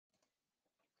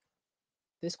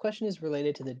This question is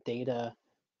related to the data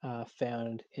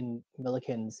found in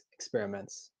Millikan's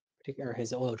experiments, or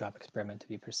his oil drop experiment to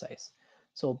be precise.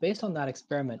 So based on that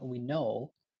experiment, we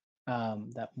know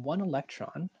that one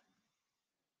electron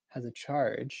has a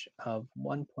charge of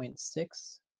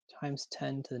 1.6 times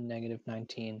 10 to the negative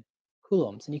 19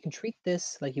 coulombs. And you can treat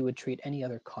this like you would treat any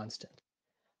other constant.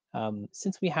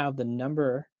 Since we have the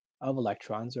number of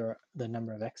electrons, or the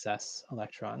number of excess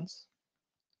electrons,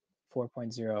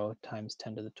 4.0 times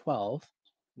 10 to the 12,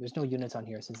 there's no units on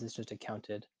here since it's just a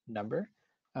counted number,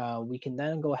 we can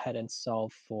then go ahead and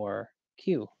solve for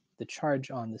Q, the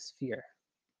charge on the sphere.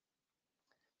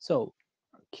 So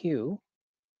Q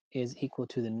is equal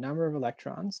to the number of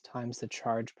electrons times the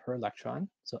charge per electron,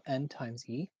 so N times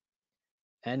E.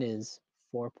 N is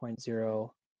 4.0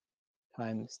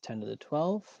 times 10 to the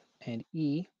 12, and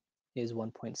E is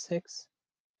 1.6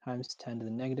 times 10 to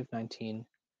the negative 19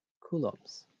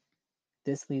 coulombs.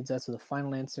 This leads us to the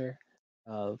final answer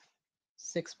of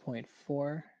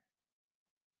 6.4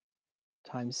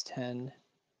 times 10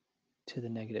 to the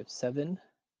negative 7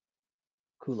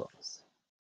 coulombs.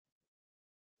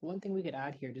 One thing we could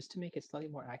add here, just to make it slightly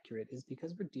more accurate, is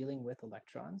because we're dealing with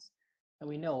electrons, and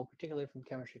we know, particularly from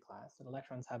chemistry class, that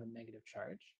electrons have a negative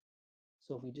charge.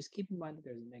 So if we just keep in mind that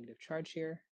there's a negative charge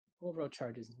here, overall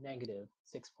charge is negative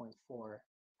 6.4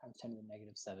 times 10 to the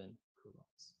negative 7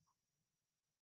 coulombs.